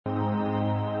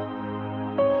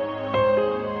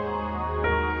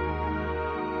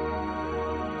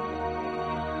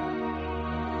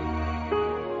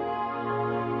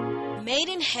Made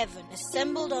in heaven,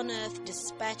 assembled on earth,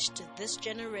 dispatched to this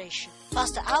generation.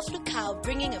 Pastor Alph Lukau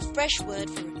bringing a fresh word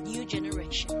for a new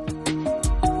generation.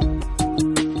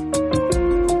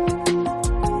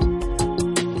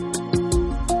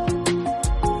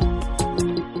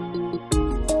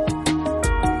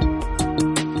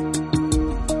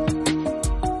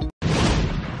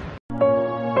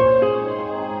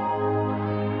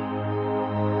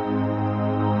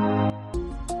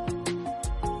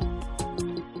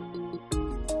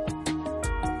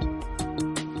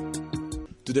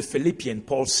 To the Philippians,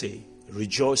 Paul say,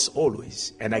 rejoice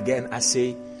always. And again, I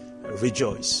say,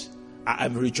 rejoice. I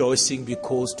am rejoicing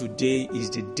because today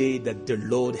is the day that the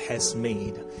Lord has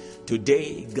made.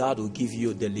 Today, God will give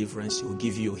you deliverance. He will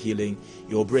give you healing.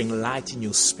 He will bring light in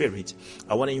your spirit.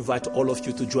 I want to invite all of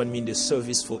you to join me in the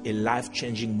service for a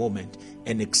life-changing moment,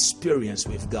 an experience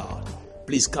with God.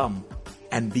 Please come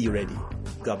and be ready.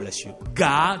 God bless you.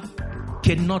 God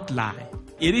cannot lie.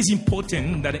 It is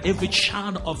important that every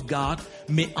child of God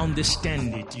may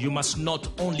understand it. You must not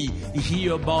only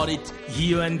hear about it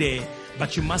here and there,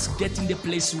 but you must get in the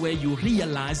place where you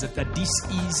realize that this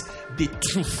is the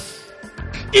truth.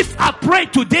 If I pray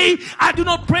today, I do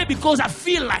not pray because I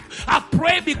feel like. I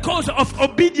pray because of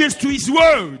obedience to His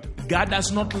word. God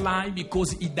does not lie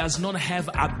because He does not have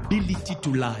ability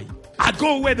to lie. I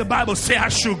go where the Bible says I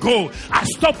should go. I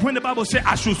stop when the Bible says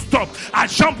I should stop. I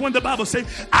jump when the Bible says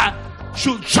I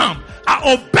should jump.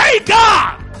 I obey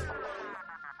God.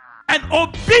 And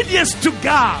obedience to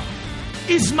God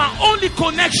is my only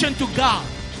connection to God.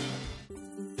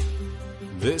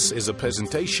 This is a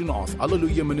presentation of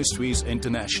Alleluia Ministries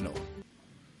International.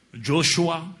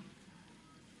 Joshua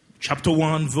chapter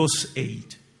 1 verse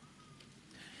 8.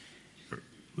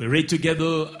 We read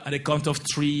together at the count of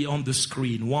 3 on the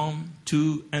screen. 1,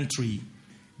 2, and 3.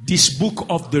 This book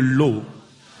of the law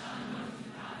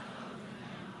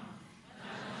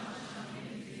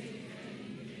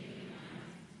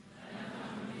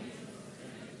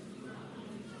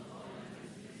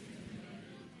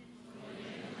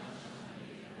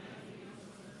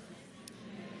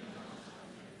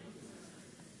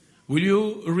Will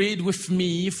you read with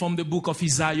me from the book of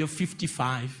Isaiah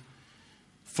 55,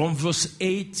 from verse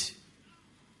 8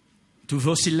 to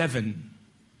verse 11?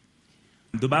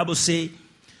 The Bible says,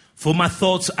 for my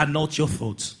thoughts are not your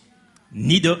thoughts,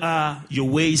 neither are your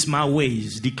ways my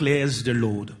ways, declares the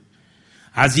Lord.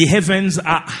 As the heavens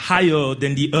are higher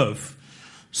than the earth,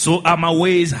 so are my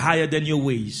ways higher than your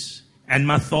ways, and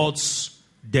my thoughts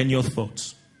than your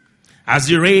thoughts. As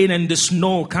the rain and the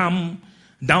snow come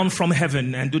down from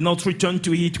heaven and do not return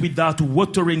to it without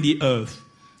watering the earth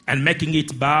and making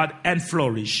it bud and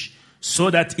flourish, so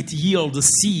that it yields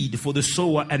seed for the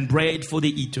sower and bread for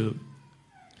the eater.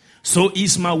 So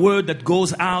is my word that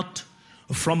goes out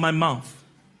from my mouth.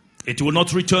 It will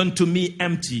not return to me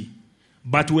empty,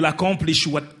 but will accomplish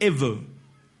whatever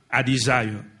I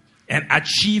desire and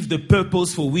achieve the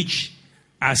purpose for which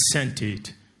I sent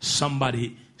it.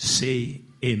 Somebody say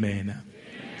amen.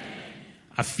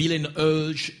 I feel an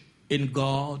urge in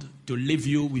God to leave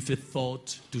you with a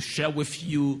thought, to share with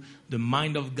you the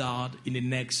mind of God in the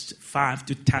next 5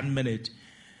 to 10 minutes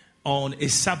on a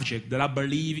subject that I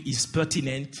believe is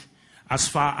pertinent as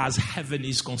far as heaven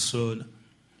is concerned.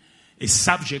 A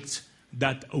subject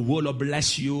that will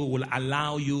bless you, will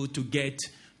allow you to get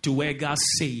to where God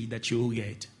says that you will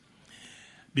get.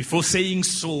 Before saying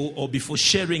so, or before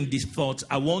sharing these thoughts,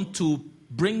 I want to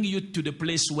bring you to the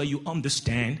place where you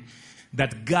understand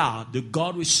that God, the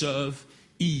God we serve,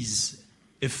 is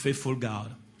a faithful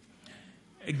God.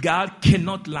 God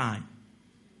cannot lie.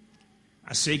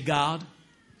 I say God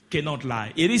cannot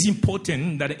lie. It is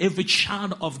important that every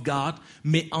child of God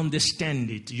may understand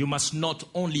it. You must not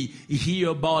only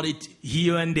hear about it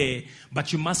here and there,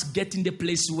 but you must get in the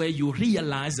place where you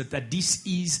realize that this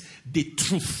is the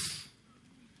truth.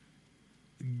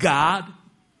 God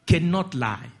cannot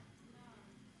lie.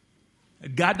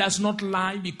 God does not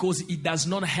lie because He does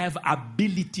not have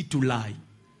ability to lie.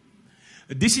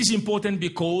 This is important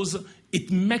because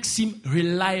it makes Him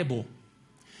reliable.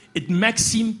 It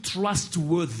makes Him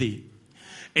trustworthy.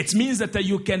 It means that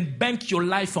you can bank your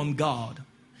life on God.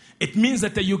 It means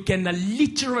that you can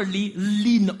literally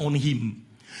lean on Him.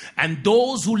 And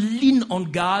those who lean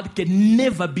on God can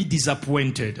never be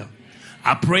disappointed.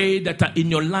 I pray that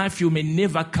in your life you may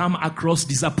never come across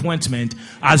disappointment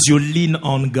as you lean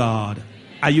on God.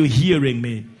 Are you hearing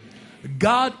me?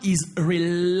 God is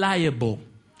reliable.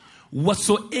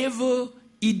 Whatsoever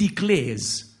He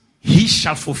declares, He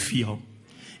shall fulfill.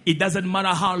 It doesn't matter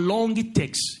how long it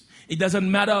takes. It doesn't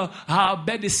matter how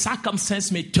bad the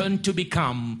circumstance may turn to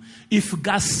become. If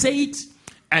God said it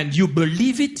and you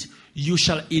believe it, you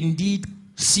shall indeed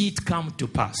see it come to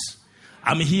pass.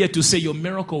 I'm here to say your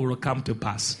miracle will come to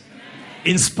pass.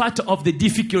 In spite of the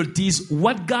difficulties,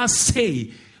 what God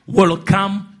say will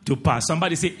come to pass.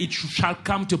 Somebody say, it shall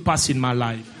come to pass in my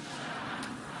life.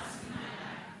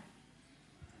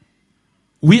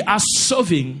 We are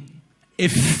serving a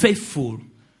faithful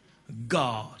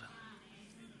God.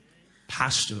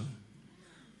 Pastor,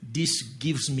 this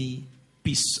gives me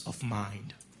peace of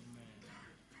mind.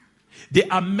 They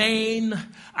are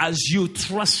men, as you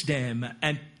trust them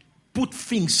and put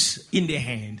things in their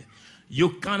hand,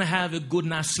 you can't have a good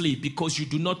night's sleep because you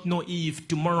do not know if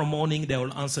tomorrow morning they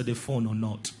will answer the phone or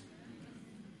not.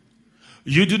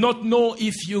 You do not know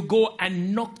if you go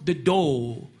and knock the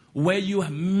door where you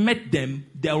met them,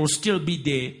 they will still be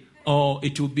there, or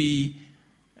it will be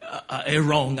a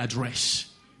wrong address.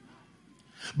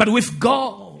 But with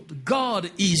God,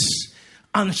 God is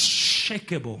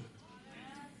unshakable.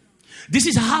 This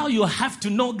is how you have to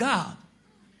know God.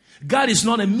 God is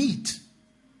not a meat.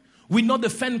 We're not the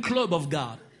fan club of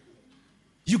God.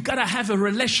 You gotta have a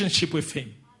relationship with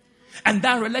Him. And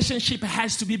that relationship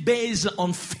has to be based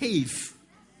on faith.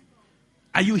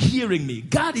 Are you hearing me?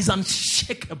 God is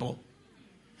unshakable.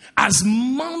 As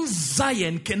Mount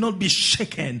Zion cannot be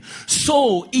shaken,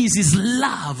 so is His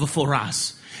love for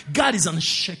us. God is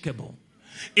unshakable.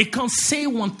 He can't say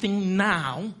one thing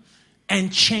now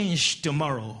and change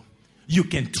tomorrow. You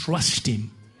can trust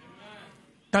Him.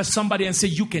 Touch somebody and say,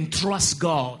 you can trust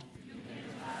God.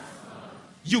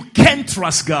 You can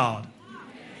trust God.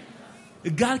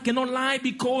 God cannot lie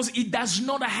because He does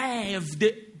not have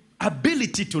the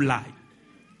ability to lie.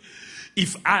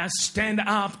 If I stand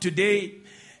up today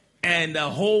and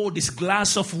hold this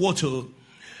glass of water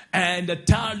and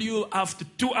tell you after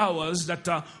 2 hours that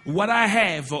what I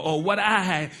have or what I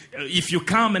have, if you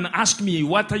come and ask me,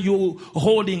 what are you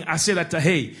holding? I say that,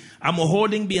 hey, I'm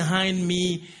holding behind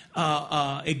me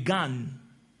a gun.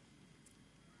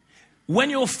 When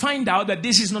you find out that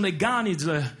this is not a gun, it's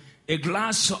a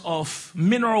glass of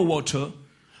mineral water,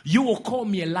 you will call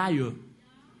me a liar.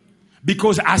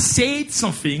 Because I said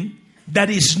something that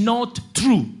is not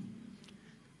true.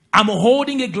 I'm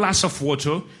holding a glass of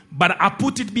water, but I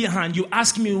put it behind. You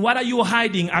ask me, what are you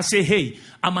hiding? I say, hey,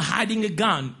 I'm hiding a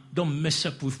gun. Don't mess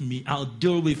up with me. I'll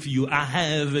deal with you. I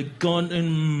have a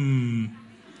gun.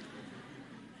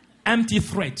 Empty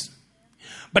threat.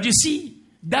 But you see,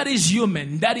 that is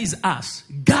human. That is us.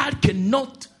 God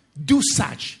cannot do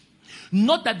such.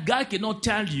 Not that God cannot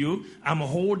tell you, I'm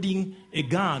holding a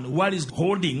gun while He's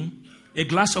holding a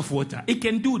glass of water. He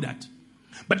can do that.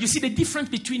 But you see, the difference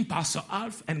between Pastor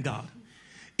Alph and God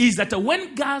is that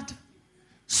when God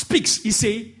speaks, He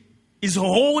say, He's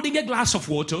holding a glass of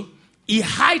water. He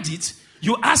hides it.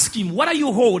 You ask Him, what are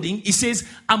you holding? He says,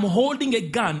 I'm holding a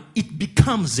gun. It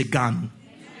becomes a gun.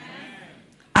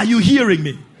 Are you hearing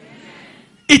me?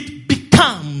 It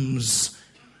becomes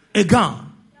a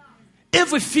gun.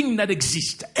 Everything that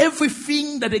exists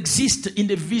in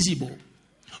the visible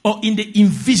or in the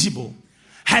invisible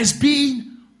has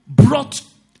been brought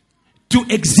to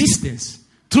existence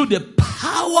through the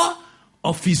power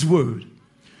of His word.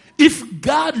 If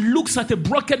God looks at a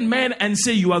broken man and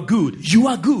say, you are good, you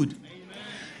are good.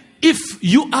 If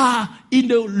you are in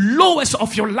the lowest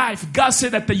of your life, God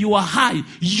said that you are high,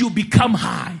 you become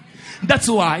high. That's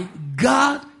why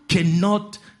God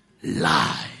cannot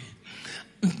lie.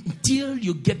 Until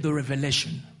you get the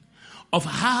revelation of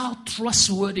how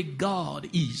trustworthy God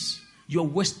is, you're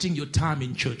wasting your time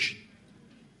in church.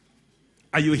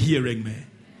 Are you hearing me?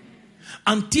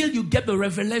 Until you get the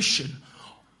revelation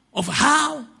of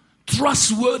how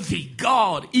trustworthy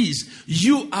God is,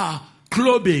 you are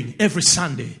clubbing every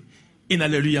Sunday in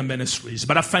Alleluia Ministries.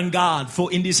 But I thank God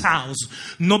for in this house,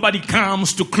 nobody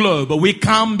comes to club. We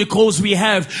come because we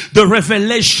have the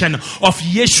revelation of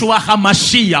Yeshua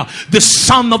HaMashiach, the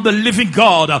Son of the living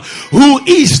God, who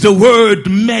is the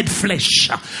Word made flesh.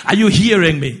 Are you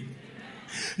hearing me?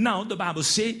 Now, the Bible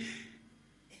says,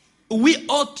 we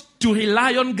ought to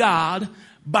rely on God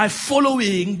by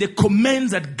following the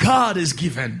commands that God has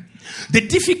given. The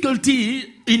difficulty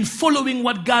in following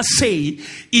what God said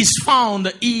is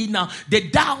found in the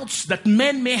doubts that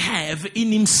man may have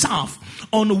in himself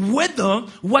on whether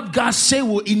what God said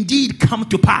will indeed come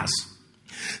to pass.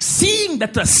 Seeing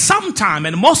that sometime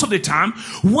and most of the time,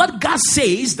 what God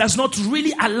says does not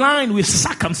really align with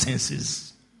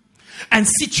circumstances and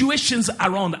situations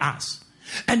around us.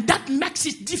 And that makes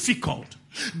it difficult.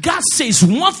 God says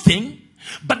one thing,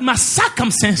 but my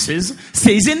circumstances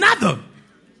says another.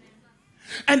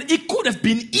 And it could have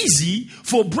been easy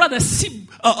for Brother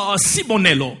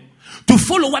Sibonello to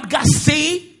follow what God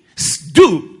says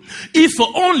do if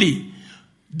only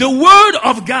the word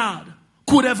of God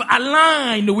could have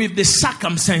aligned with the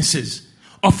circumstances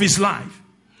of his life.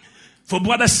 For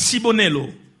Brother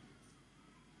Sibonelo,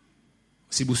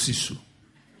 Sibusisu,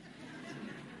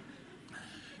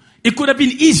 it could have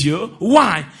been easier.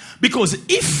 Why? Because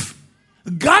if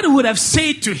God would have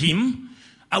said to him,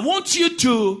 I want you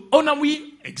to honor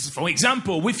me, for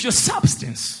example, with your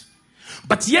substance.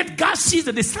 But yet God sees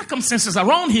that the circumstances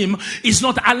around him is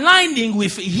not aligning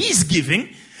with his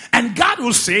giving. And God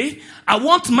will say, I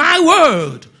want my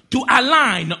word to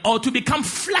align or to become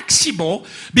flexible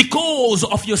because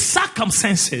of your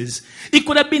circumstances. It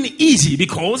could have been easy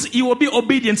because he will be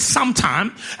obedient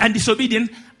sometime and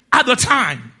disobedient other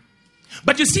time.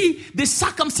 But you see, the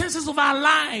circumstances of our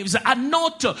lives are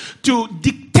not to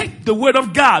dictate the word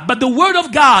of God, but the word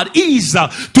of God is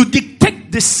to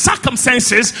dictate the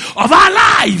circumstances of our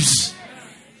lives.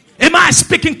 Am I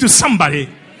speaking to somebody?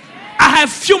 I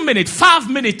have few minutes, 5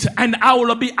 minutes, and I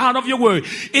will be out of your word.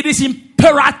 It is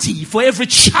imperative for every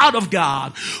child of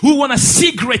God who want to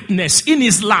see greatness in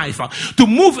his life to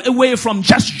move away from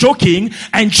just joking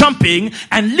and jumping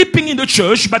and leaping in the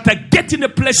church, but to get in a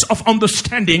place of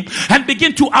understanding and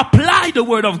begin to apply the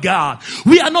word of God.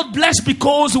 We are not blessed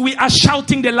because we are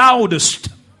shouting the loudest.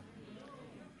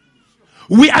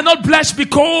 We are not blessed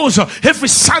because every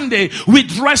Sunday we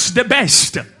dress the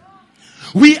best.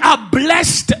 We are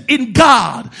blessed in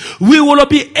God. We will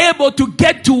be able to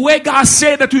get to where God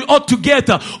said that we ought to get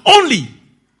only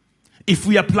if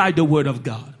we apply the word of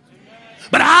God.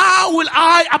 But how will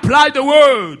I apply the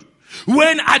word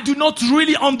when I do not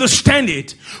really understand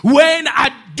it? When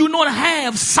I do not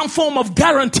have some form of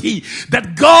guarantee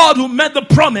that God who made the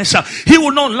promise, he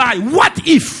will not lie. What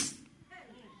if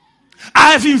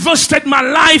I have invested my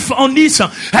life on this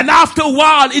and after a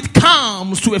while it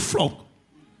comes to a flop?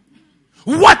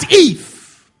 What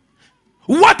if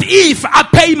I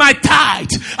pay my tithe,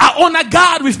 I honor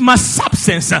God with my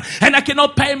substance, and I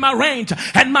cannot pay my rent,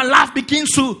 and my life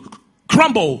begins to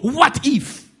crumble? What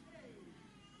if?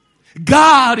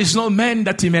 God is not man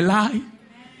that he may lie.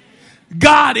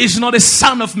 God is not a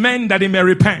son of man that he may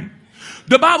repent.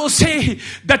 The Bible says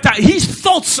that his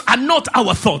thoughts are not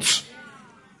our thoughts.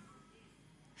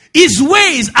 His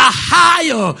ways are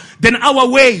higher than our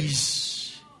ways.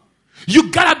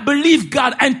 You gotta believe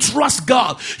God and trust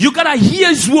God. You gotta hear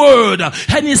his word,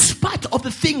 and in spite of the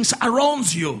things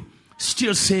around you,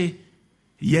 still say,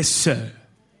 yes, sir.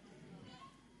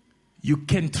 You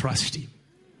can trust him.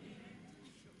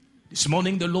 This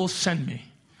morning the Lord sent me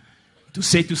to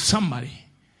say to somebody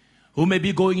who may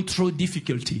be going through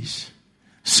difficulties,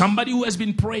 somebody who has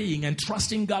been praying and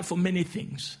trusting God for many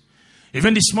things.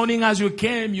 Even this morning as you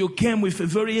came with a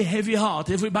very heavy heart.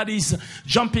 Everybody's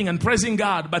jumping and praising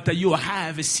God, but you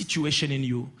have a situation in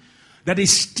you that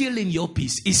is stealing your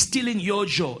peace, is stealing your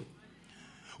joy.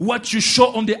 What you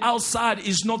show on the outside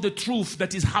is not the truth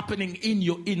that is happening in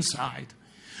your inside.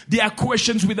 There are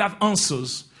questions without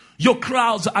answers. Your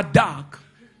clouds are dark.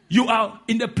 You are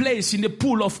in the place, in the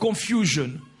pool of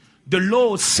confusion. The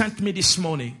Lord sent me this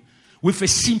morning with a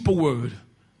simple word.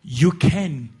 You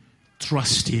can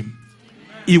trust him.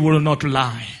 He will not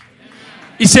lie.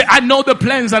 He said, I know the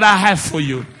plans that I have for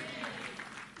you.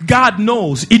 God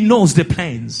knows. He knows the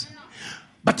plans.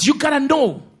 But you gotta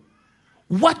know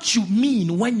what you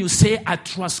mean when you say, I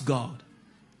trust God.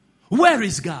 Where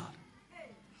is God?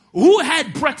 Who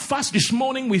had breakfast this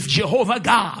morning with Jehovah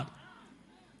God?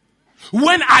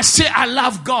 When I say I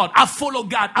love God, I follow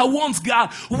God, I want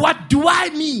God, what do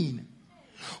I mean?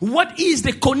 What is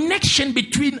the connection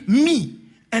between me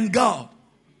and God?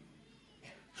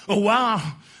 Oh wow,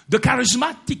 the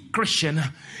charismatic Christian,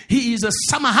 he is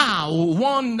somehow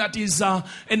one that is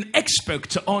an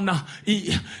expert on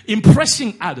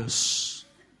impressing others.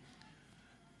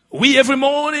 We every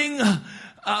morning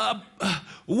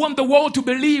want the world to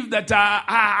believe that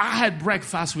I had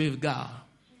breakfast with God.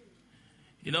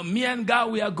 You know, me and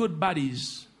God, we are good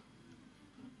buddies.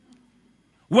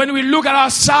 When we look at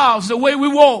ourselves, the way we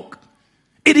walk,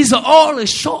 it is all a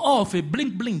show off, a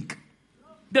blink blink.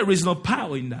 There is no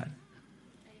power in that.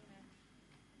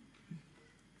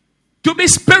 To be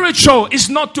spiritual is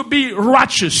not to be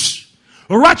righteous.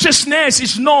 Righteousness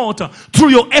is not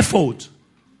through your effort.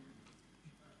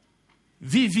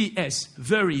 VVS,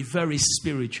 very, very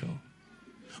spiritual.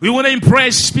 We want to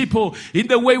impress people in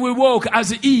the way we walk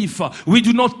as if we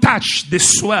do not touch the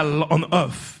swell on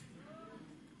earth.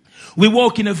 We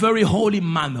walk in a very holy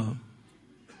manner.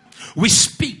 We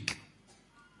speak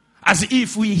as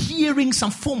if we're hearing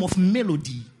some form of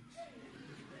melody.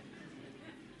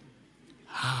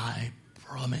 I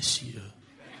promise you,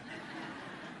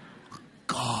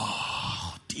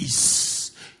 God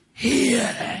is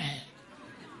here.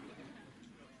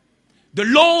 The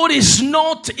Lord is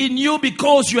not in you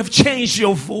because you have changed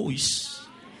your voice.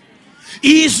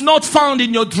 He is not found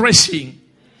in your dressing.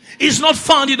 He is not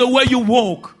found in the way you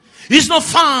walk. He is not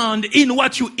found in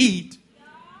what you eat.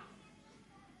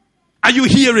 Are you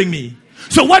hearing me?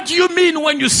 So what do you mean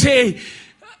when you say,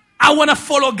 I want to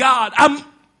follow God? I'm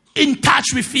in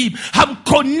touch with Him. I'm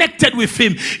connected with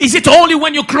Him. Is it only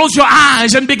when you close your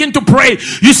eyes and begin to pray,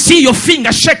 you see your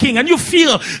finger shaking and you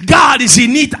feel God is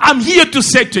in it? I'm here to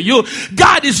say to you,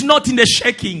 God is not in the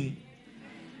shaking.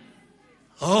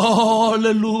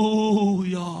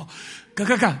 Hallelujah.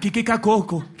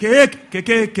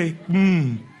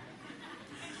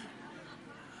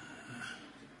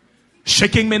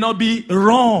 Shaking may not be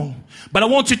wrong, but I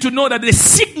want you to know that the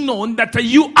signal that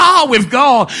you are with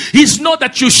God is not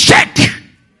that you shake.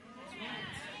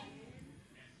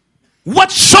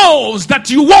 What shows that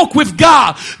you walk with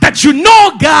God, that you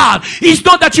know God, is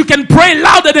not that you can pray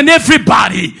louder than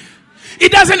everybody.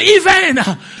 It doesn't even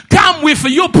come with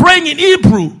you praying in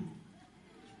Hebrew.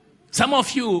 Some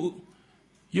of you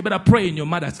better pray in your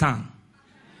mother tongue.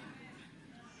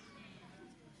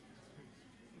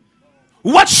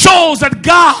 What shows that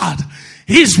God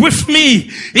is with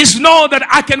me is know that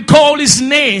I can call His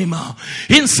name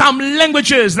in some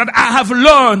languages that I have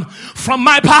learned from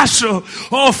my pastor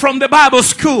or from the Bible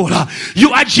school.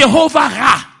 You are Jehovah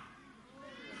Ra.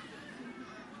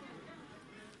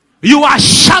 You are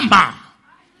Shammah.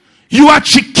 You are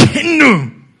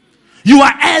Chikenu. You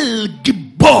are El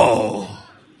Gibor.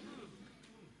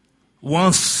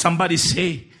 Once somebody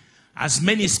say, as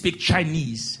many speak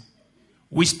Chinese,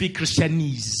 we speak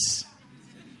Christianese.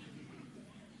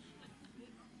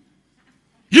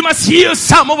 You must hear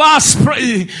some of us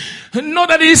praying. Not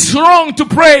that it's wrong to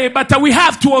pray, but we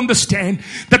have to understand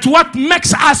that what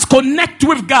makes us connect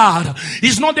with God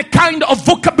is not the kind of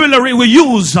vocabulary we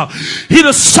use in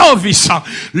the service.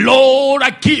 Lord,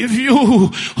 I give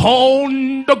you all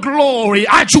the glory.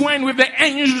 I join with the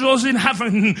angels in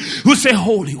heaven who say,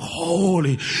 holy,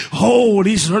 holy,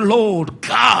 holy is the Lord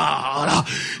God.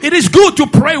 It is good to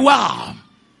pray well.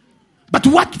 But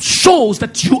what shows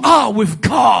that you are with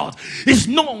God is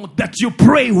not that you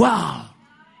pray well.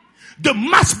 There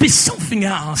must be something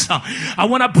else. I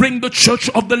want to bring the church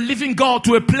of the living God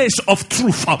to a place of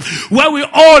truth where we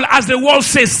all, as the world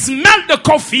says, smell the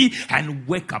coffee and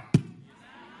wake up.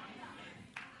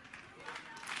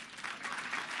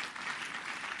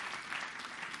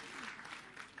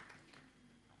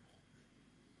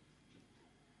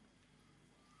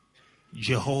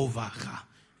 Jehovah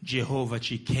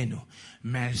Chikenu,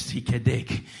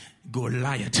 Melchizedek,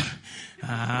 Goliath,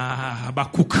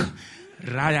 Habakkuk,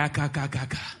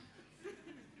 Rayakakakaka.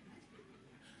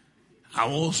 I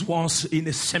was once in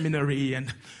a seminary,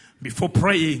 and before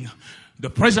praying, the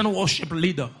present worship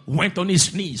leader went on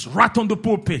his knees right on the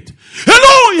pulpit.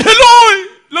 Eloi, Eloi,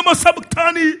 lama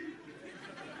sabachthani.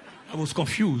 I was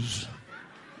confused.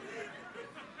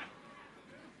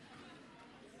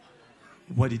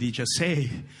 What did he just say?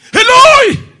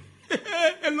 Eloi!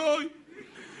 Eloi!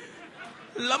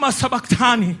 Lama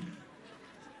sabachthani.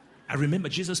 I remember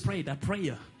Jesus prayed that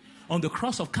prayer on the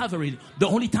cross of Calvary. The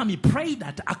only time he prayed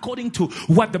that, according to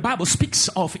what the Bible speaks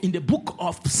of in the book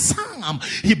of Psalm,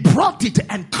 he brought it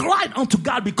and cried unto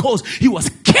God because he was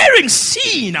carrying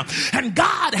sin. And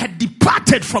God had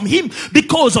departed from him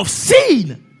because of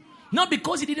sin. Not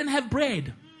because he didn't have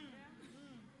bread.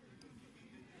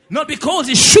 Not because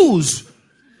his shoes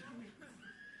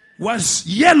was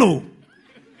yellow.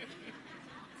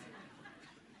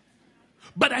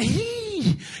 But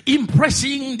he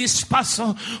impressing this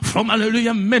pastor from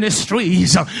Alleluia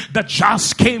Ministries that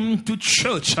just came to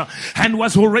church and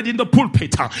was already in the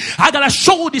pulpit. I gotta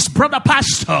show this brother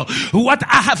pastor what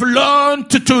I have learned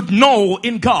to know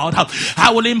in God.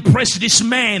 I will impress this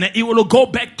man. He will go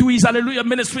back to his Alleluia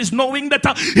Ministries knowing that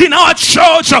in our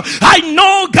church I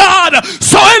know God.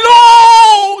 So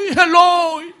Eloi,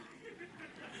 Eloi,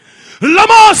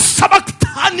 lama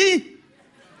sabachthani.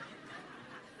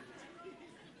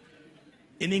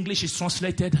 In English, it's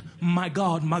translated, my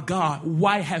God,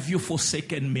 why have you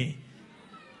forsaken me?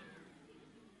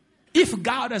 If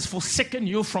God has forsaken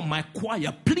you from my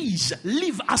choir, please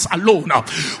leave us alone.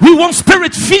 We want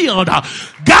spirit-filled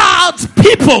God's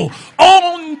people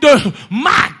on the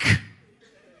mark.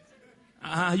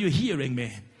 Are you hearing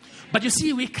me? But you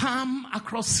see, we come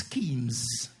across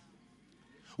schemes.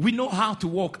 We know how to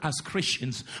walk as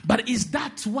Christians. But is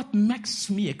that what makes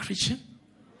me a Christian?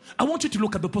 I want you to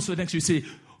look at the person next to you and say,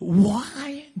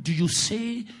 why do you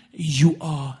say you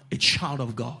are a child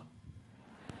of God?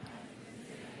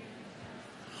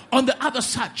 On the other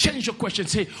side, change your question.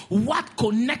 Say, what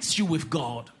connects you with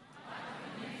God?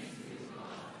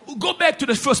 Go back to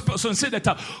the first person and say that,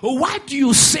 why do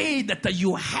you say that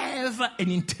you have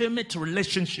an intimate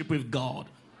relationship with God?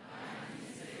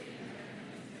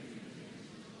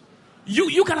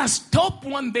 You gotta stop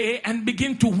one day and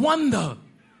begin to wonder.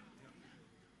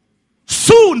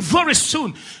 Soon, very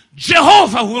soon,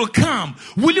 Jehovah will come.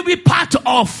 Will you be part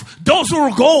of those who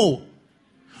will go?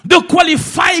 The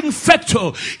qualifying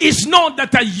factor is not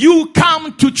that you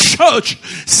come to church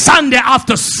Sunday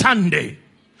after Sunday.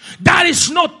 That is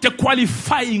not the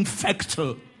qualifying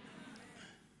factor.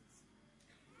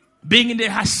 Being in the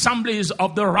assemblies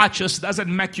of the righteous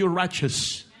doesn't make you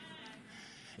righteous.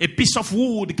 A piece of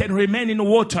wood can remain in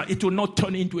water. It will not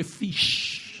turn into a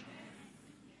fish.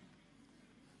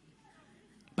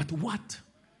 But what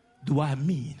do I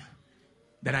mean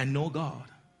that I know God?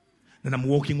 That I'm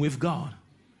walking with God?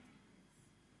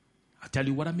 I'll tell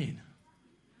you what I mean.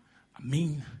 I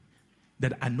mean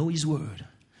that I know His word.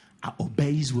 I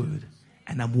obey His word.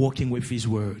 And I'm walking with His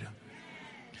word.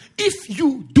 If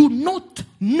you do not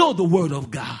know the word of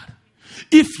God,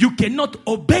 if you cannot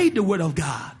obey the word of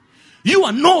God, you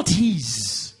are not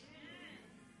His.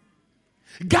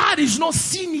 God is not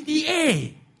seen in the air.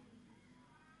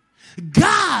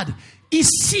 God is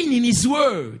seen in His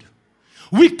word.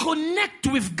 We connect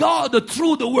with God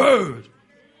through the word.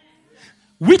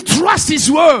 We trust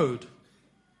His word.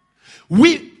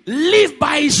 We live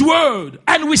by His word.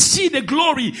 And we see the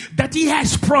glory that He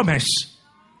has promised.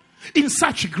 In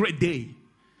such a great day.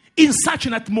 In such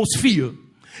an atmosphere.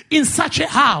 In such a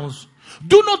house.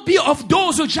 Do not be of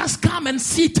those who just come and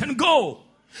sit and go.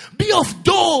 Be of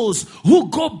those who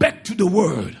go back to the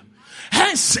word.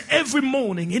 Hence, every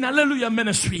morning in Alleluia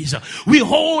Ministries, we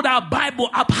hold our Bible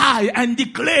up high and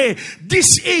declare,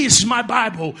 this is my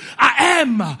Bible. I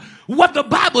am what the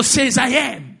Bible says I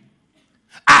am.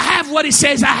 I have what it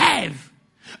says I have.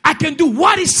 I can do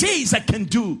what it says I can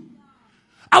do.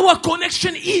 Our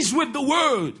connection is with the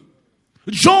word.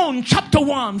 John chapter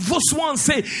 1 verse 1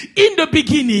 says, in the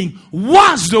beginning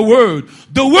was the word.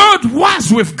 The word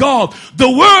was with God. The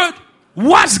word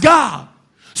was God.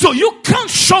 So you can't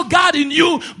show God in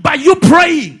you by you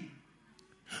praying.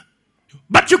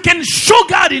 But you can show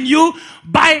God in you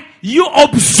by you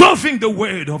observing the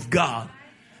word of God.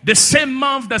 The same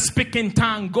mouth that speaks in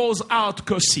tongue goes out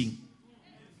cursing.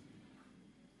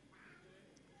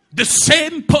 The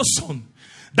same person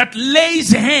that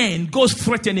lays hand goes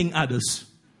threatening others.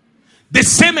 The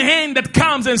same hand that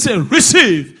comes and says,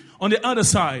 receive, on the other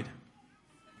side.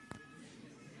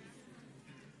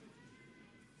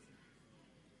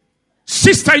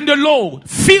 Sister in the Lord,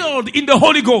 filled in the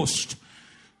Holy Ghost,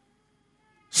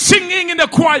 singing in the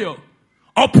choir,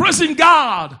 or praising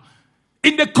God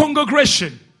in the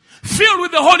congregation, filled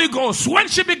with the Holy Ghost. When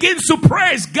she begins to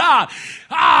praise God,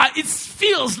 it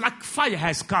feels like fire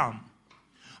has come.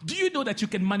 Do you know that you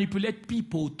can manipulate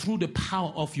people through the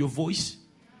power of your voice?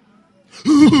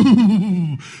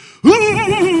 They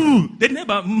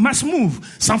never must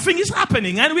move. Something is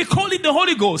happening and we call it the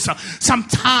Holy Ghost.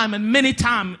 Sometime and many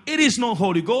times it is not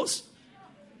Holy Ghost.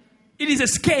 It is a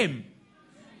scam.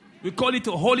 We call it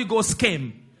a Holy Ghost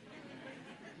scam.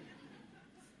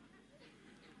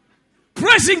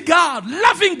 Praising God,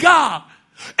 loving God.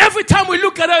 Every time we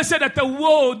look at her and say that,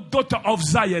 whoa, daughter of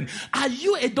Zion. Are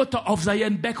you a daughter of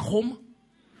Zion back home?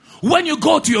 When you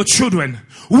go to your children,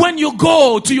 when you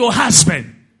go to your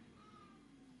husband,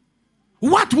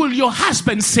 what will your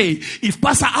husband say if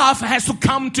Pastor Alph has to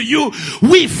come to you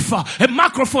with a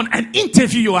microphone and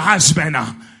interview your husband?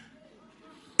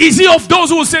 Is he of those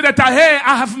who will say that, hey,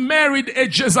 I have married a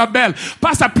Jezebel.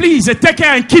 Pastor, please take her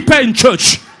and keep her in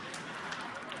church.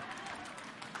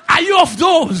 Are you of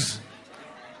those?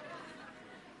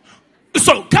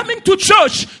 So coming to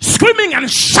church, screaming and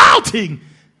shouting,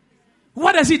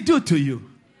 what does it do to you?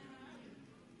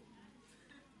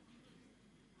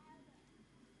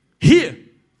 Here,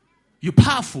 you're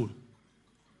powerful.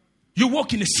 You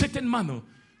walk in a certain manner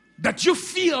that you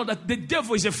feel that the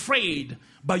devil is afraid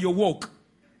by your walk.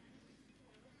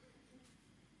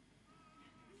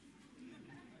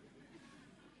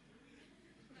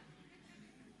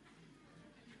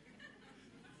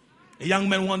 A young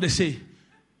man one day say,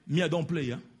 me, I don't play,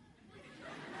 yeah?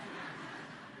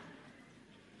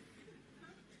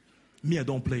 Me, I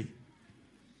don't play.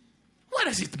 What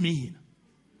does it mean?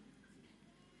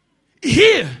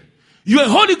 Here, you're a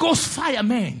Holy Ghost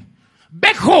fireman.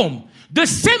 Back home, the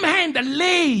same hand that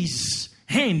lays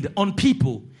hand on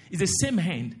people is the same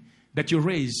hand that you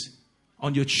raise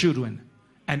on your children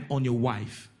and on your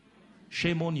wife.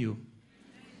 Shame on you.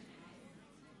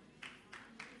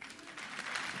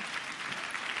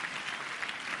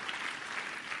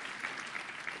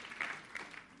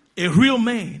 A real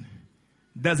man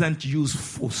doesn't use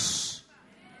force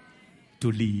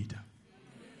to lead.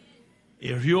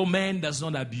 A real man does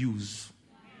not abuse.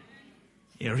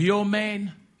 A real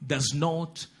man does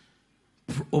not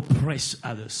oppress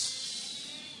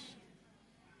others.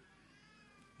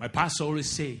 My pastor always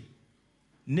say,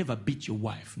 never beat your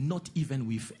wife, not even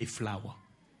with a flower.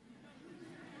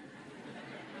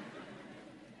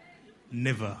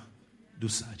 Never do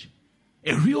such.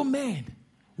 A real man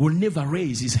will never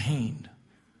raise his hand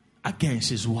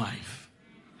against his wife.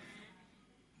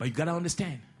 But you got to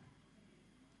understand,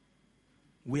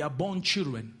 we are born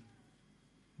children,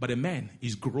 but a man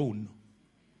is grown.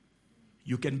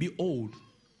 You can be old,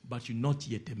 but you're not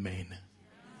yet a man.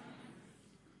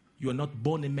 You are not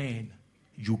born a man.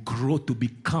 You grow to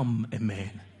become a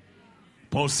man.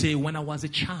 Paul said, when I was a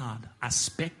child, I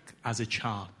spake as a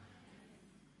child.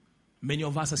 Many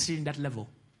of us are still in that level.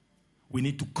 We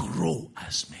need to grow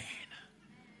as men.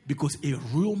 Because a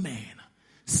real man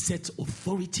sets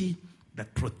authority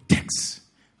that protects,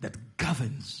 that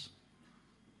governs.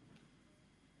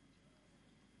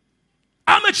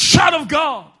 I'm a child of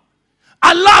God.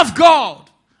 I love God.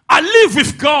 I live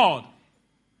with God.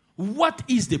 What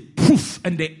is the proof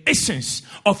and the essence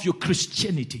of your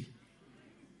Christianity?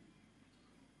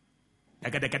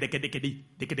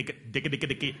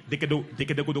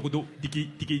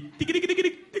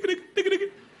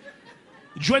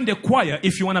 Join the choir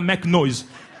if you want to make noise.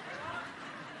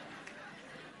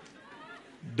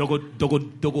 The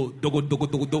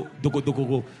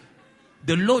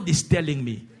Lord is telling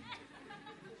me.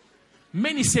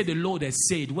 Many say the Lord has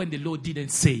said when the Lord didn't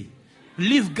say.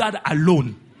 Leave God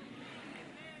alone.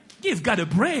 Give God a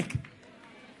break.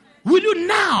 Will you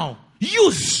now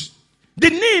use the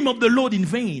name of the Lord in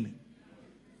vain?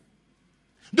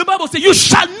 The Bible says you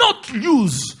shall not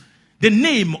use the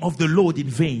name of the Lord in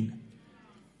vain.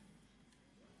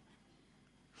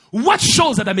 What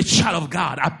shows that I'm a child of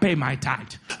God? I pay my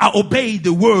tithe. I obey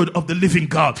the word of the living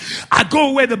God. I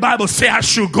go where the Bible says I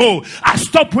should go. I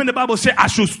stop when the Bible says I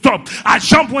should stop. I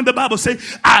jump when the Bible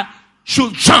says I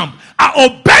should jump. I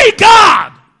obey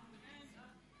God.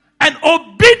 And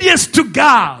obedience to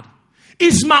God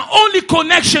is my only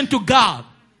connection to God.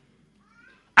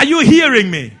 Are you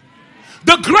hearing me?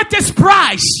 The greatest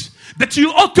price that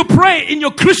you ought to pray in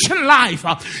your Christian life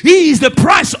is the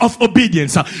price of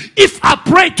obedience. If I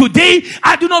pray today,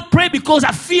 I do not pray because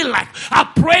I feel like. I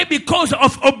pray because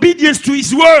of obedience to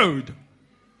His word.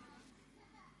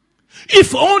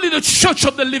 If only the church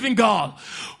of the living God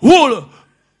will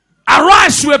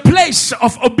arise to a place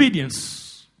of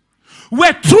obedience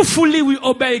where truthfully we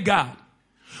obey God.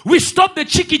 We stop the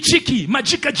cheeky, my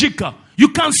jika. You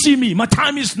can't see me. My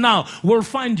time is now. We'll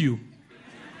find you.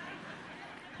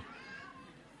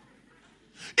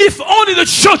 If only the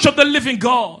church of the living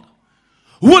God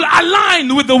will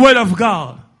align with the word of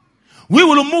God, we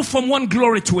will move from one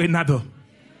glory to another.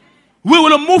 We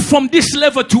will move from this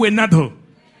level to another.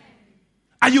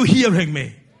 Are you hearing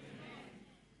me?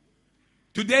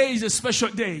 Today is a special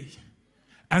day,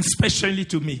 and especially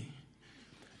to me.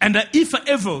 And if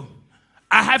ever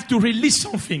I have to release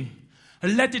something,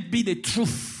 let it be the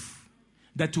truth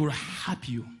that will help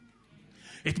you.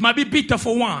 It might be bitter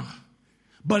for one,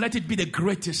 but let it be the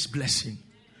greatest blessing.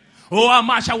 Oh, how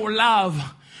much I would love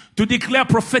to declare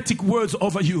prophetic words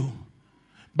over you.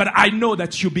 But I know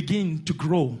that you begin to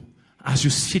grow as you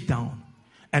sit down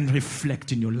and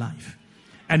reflect in your life.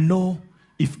 And know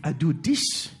if I do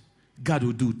this, God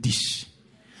will do this.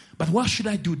 But why should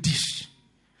I do this?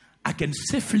 I can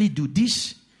safely do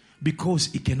this because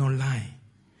He cannot lie.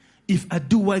 If I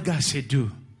do what God said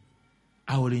do,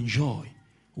 I will enjoy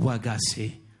what God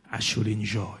said I should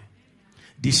enjoy.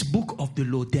 This book of the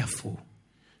law, therefore,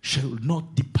 shall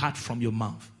not depart from your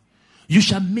mouth. You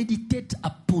shall meditate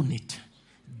upon it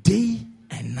day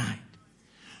and night,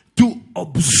 to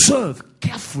observe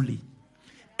carefully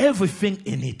everything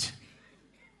in it.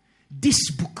 This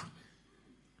book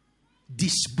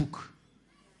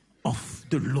of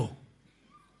the law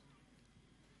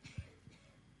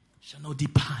shall not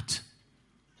depart.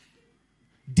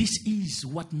 This is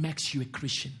what makes you a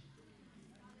Christian,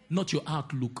 not your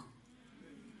outlook.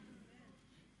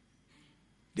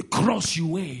 The cross you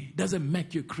wear doesn't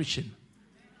make you a Christian.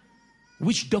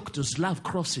 Which doctors love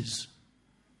crosses?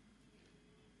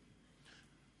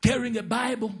 Carrying a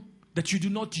Bible that you do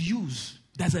not use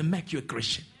doesn't make you a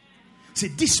Christian. Say,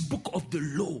 this book of the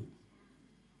law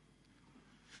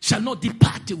shall not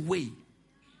depart away.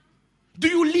 Do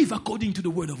you live according to the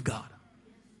word of God?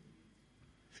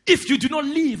 If you do not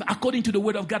live according to the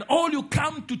word of God, all you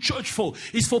come to church for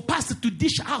is for pastor to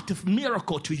dish out a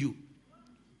miracle to you.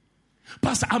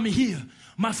 Pastor, I'm here.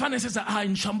 My finances are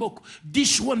in Chambok.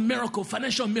 This one miracle,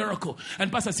 financial miracle.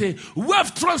 And Pastor say,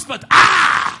 wealth transport.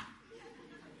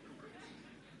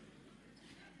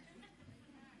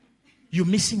 You're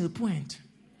missing the point.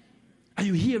 Are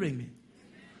you hearing me?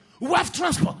 Wealth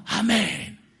transport.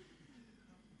 Amen.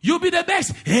 You'll be the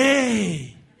best.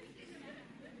 Hey.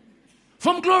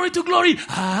 From glory to glory.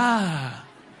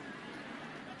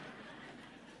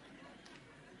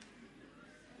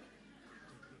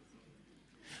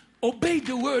 Obey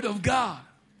the word of God.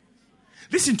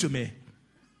 Listen to me.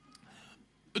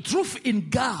 The truth in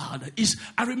God is,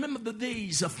 I remember the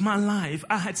days of my life,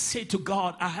 I had said to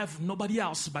God, I have nobody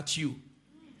else but you.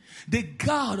 The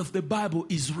God of the Bible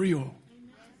is real.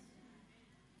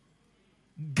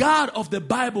 God of the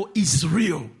Bible is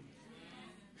real.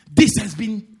 This has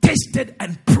been tested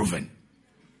and proven.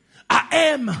 I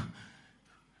am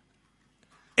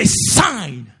a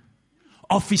sign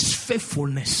of his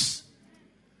faithfulness.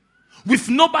 With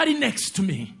nobody next to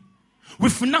me,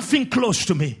 with nothing close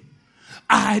to me,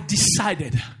 I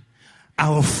decided I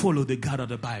will follow the God of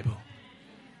the Bible.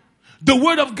 The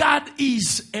word of God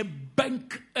is a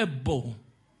bankable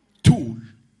tool.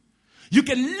 You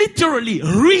can literally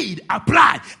read,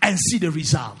 apply, and see the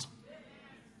result.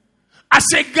 I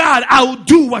say, God, I will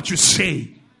do what you say.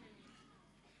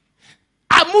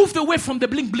 I moved away from the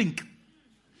blink blink.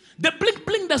 The blink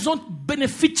blink does not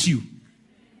benefit you.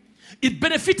 It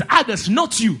benefits others,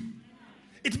 not you.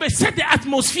 It may set the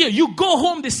atmosphere. You go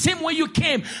home the same way you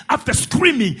came after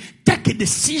screaming. Take a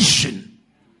decision.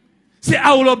 Say,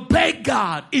 I will obey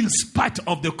God in spite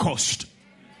of the cost.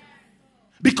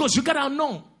 Because you gotta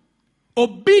know,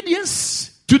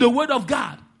 obedience to the word of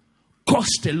God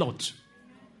costs a lot,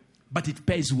 but it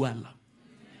pays well.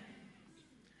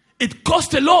 It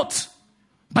costs a lot,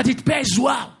 but it pays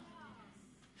well.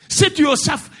 Say to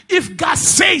yourself, if God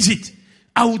says it,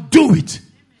 I will do it.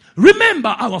 Remember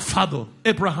our father,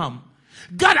 Abraham.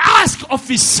 God asked of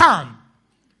his son,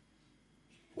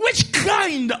 which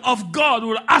kind of God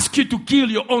will ask you to kill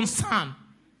your own son?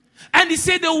 And he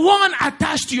said, the one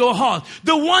attached to your heart,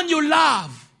 the one you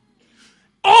love.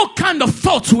 All kind of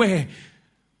thoughts were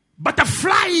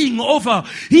butterflying over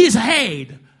his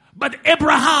head. But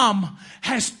Abraham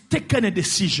has taken a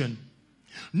decision.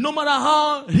 No matter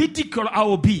how ridiculous I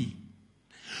will be,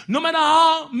 no matter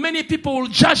how many people will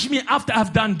judge me after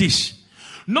I've done this,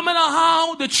 no matter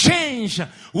how the change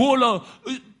will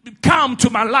come to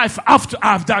my life after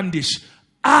I've done this,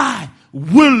 I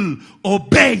will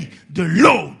obey the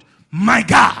Lord, my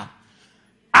God.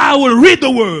 I will read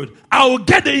the word, I will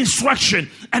get the instruction,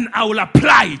 and I will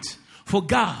apply it. For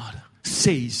God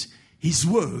says his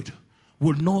word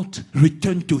will not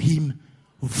return to him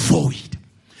void.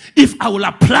 If I will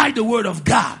apply the word of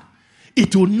God,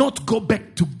 it will not go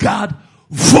back to God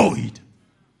void.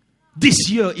 This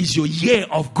year is your year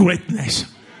of greatness.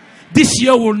 This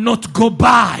year will not go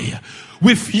by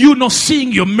with you not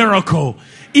seeing your miracle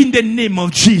in the name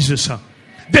of Jesus.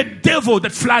 The devil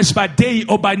that flies by day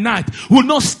or by night will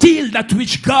not steal that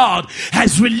which God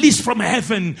has released from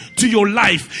heaven to your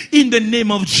life in the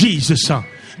name of Jesus.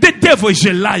 The devil is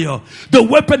a liar. The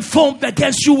weapon formed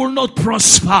against you will not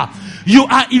prosper. You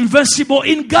are invincible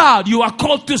in God. You are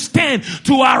called to stand,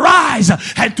 to arise,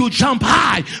 and to jump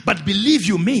high. But believe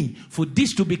you me, for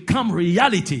this to become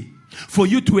reality, for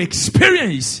you to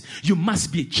experience, you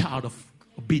must be a child of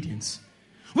obedience.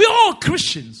 We're all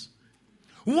Christians.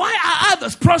 Why are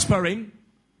others prospering,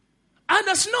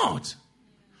 others not?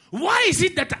 Why is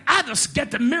it that others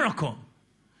get a miracle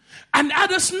and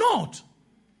others not?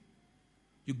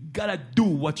 You gotta do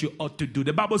what you ought to do.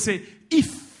 The Bible says,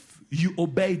 if you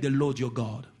obey the Lord your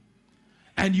God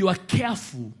and you are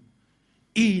careful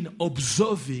in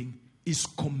observing his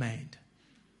command,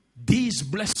 these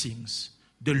blessings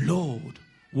the Lord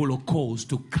will cause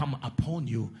to come upon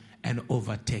you and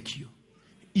overtake you.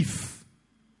 If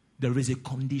there is a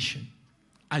condition.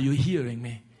 Are you hearing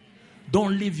me?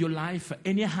 Don't live your life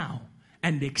anyhow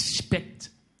and expect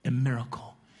a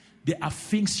miracle. There are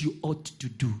things you ought to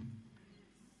do.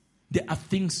 There are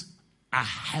things I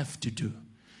have to do.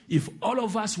 If all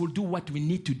of us will do what we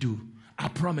need to do, I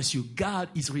promise you, God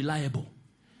is reliable.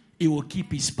 He will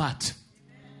keep his part.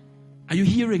 Are you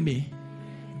hearing me?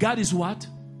 God is what?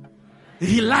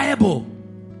 Reliable.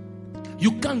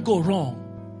 You can't go wrong.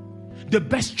 The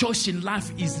best choice in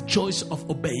life is the choice of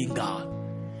obeying God.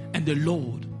 And the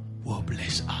Lord will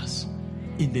bless us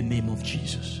in the name of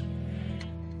Jesus.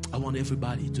 I want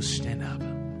everybody to stand up.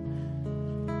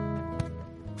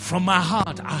 From my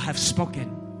heart I have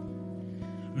spoken.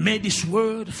 May this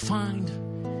word find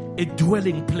a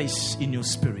dwelling place in your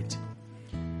spirit.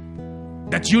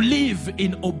 That you live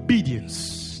in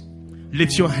obedience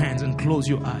Lift your hands and close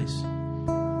your eyes.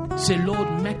 Say,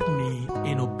 Lord, make me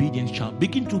an obedient child.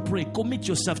 Begin to pray. Commit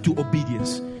yourself to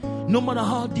obedience. No matter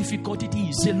how difficult it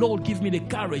is, say, Lord, give me the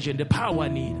courage and the power I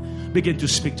need. Begin to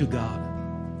speak to God.